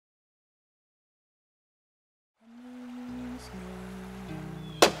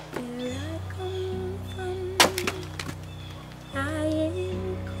Where I come from, I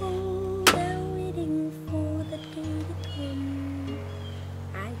am cold and waiting for the day to come.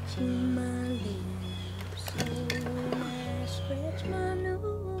 I chew my lips, so I scratch my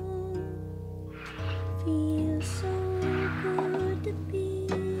nose. Feels so good to be.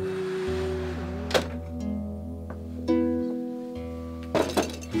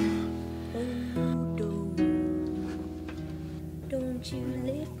 Don't you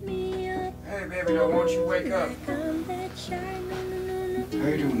lift me up? Hey, baby, now won't you wake up? Like I'm that shy, no. How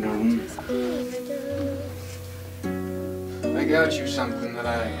you doing, darling? I got you something that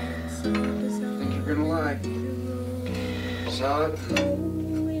I think you're gonna like. Saw it.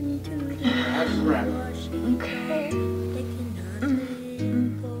 I had to grab it. Okay.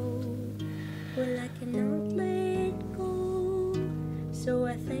 Well, I cannot let go. So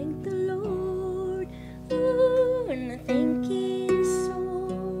I thank the Lord. Ooh, and I thank His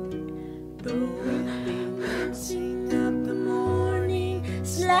sword. Dancing up the morning,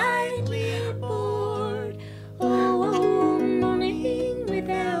 slightly bored. Oh, morning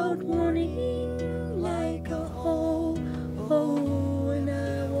without warning, like a hoe. Oh, and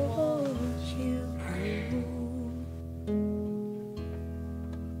I watch you grow.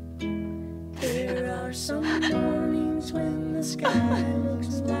 There are some mornings when the sky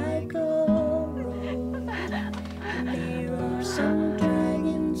looks like a road. There are some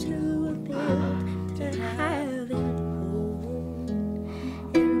dragons who are built to have it hold.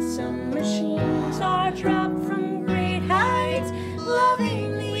 And some machines are dropped from great heights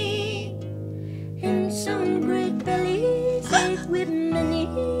lovingly. And some great bellies ache with many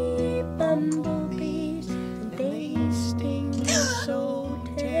bumblebees. And they sting you so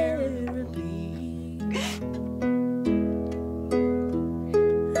terribly.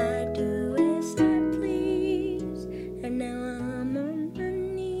 I do as I please, and now I'm on my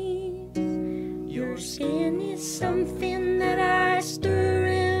knees. Your skin is something that I stir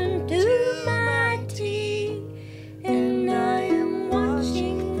into my tea, and I am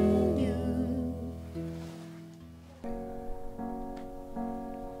watching you.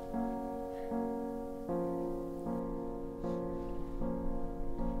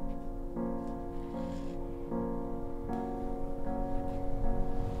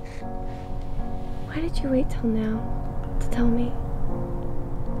 Why did you wait till now to tell me?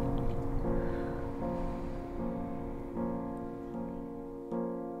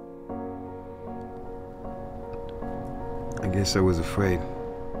 I guess I was afraid.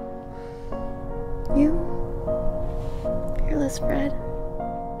 You? Fearless Fred?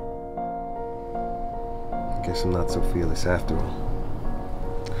 I guess I'm not so fearless after all.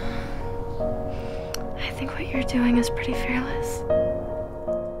 I think what you're doing is pretty fearless.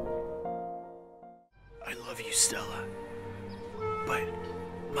 I love you, Stella. But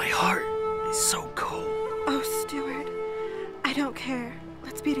my heart is so cold. Oh, Stuart, I don't care.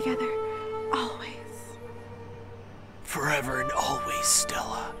 Let's be together. Always. Forever and always,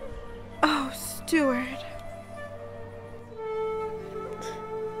 Stella. Oh, Stuart.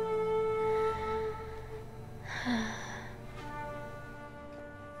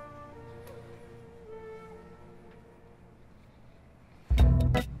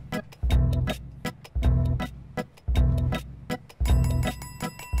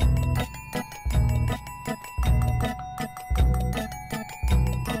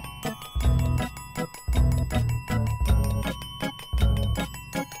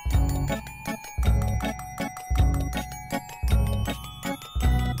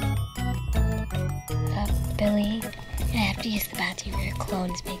 Billy, I have to use the bathroom. Your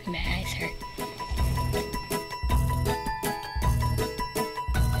cologne is making my eyes hurt.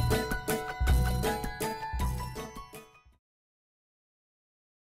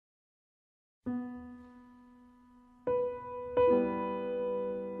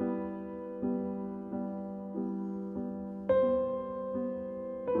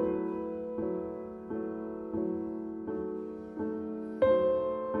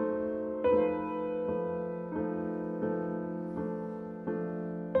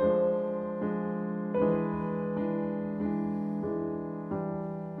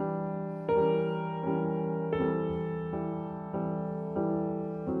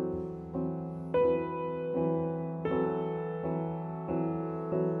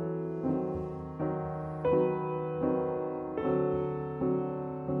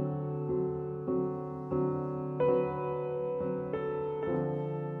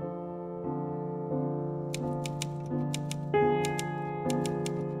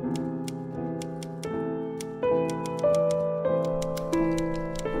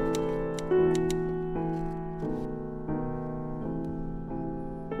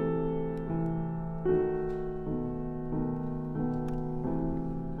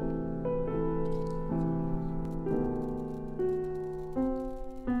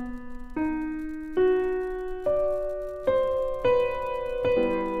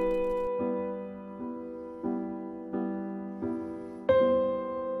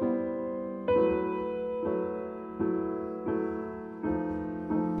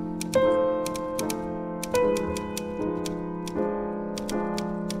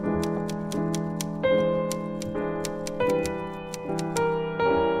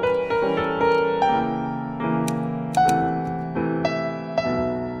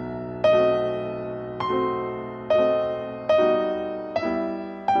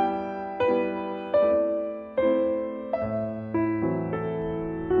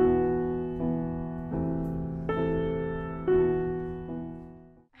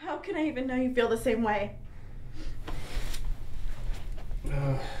 can I even know you feel the same way?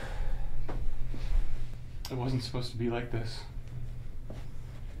 It wasn't supposed to be like this.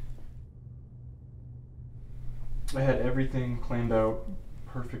 I had everything planned out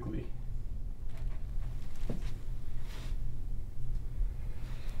perfectly.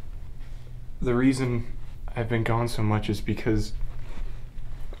 The reason I've been gone so much is because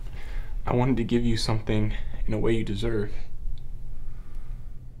I wanted to give you something in a way you deserve.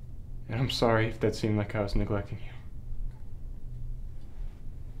 And I'm sorry if that seemed like I was neglecting you.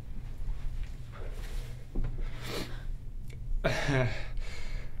 I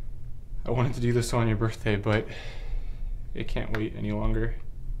wanted to do this on your birthday, but it can't wait any longer.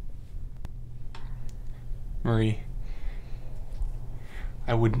 Marie,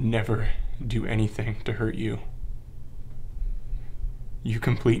 I would never do anything to hurt you. You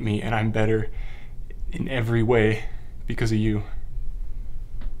complete me, and I'm better in every way because of you.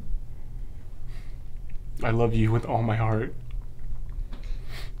 I love you with all my heart.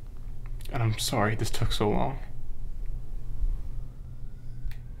 And I'm sorry this took so long.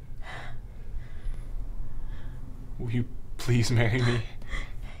 Will you please marry me?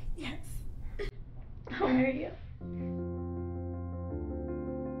 Yes. I'll marry you.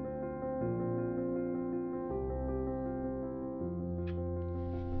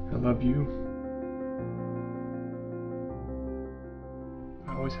 I love you.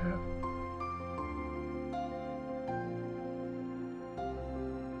 I always have.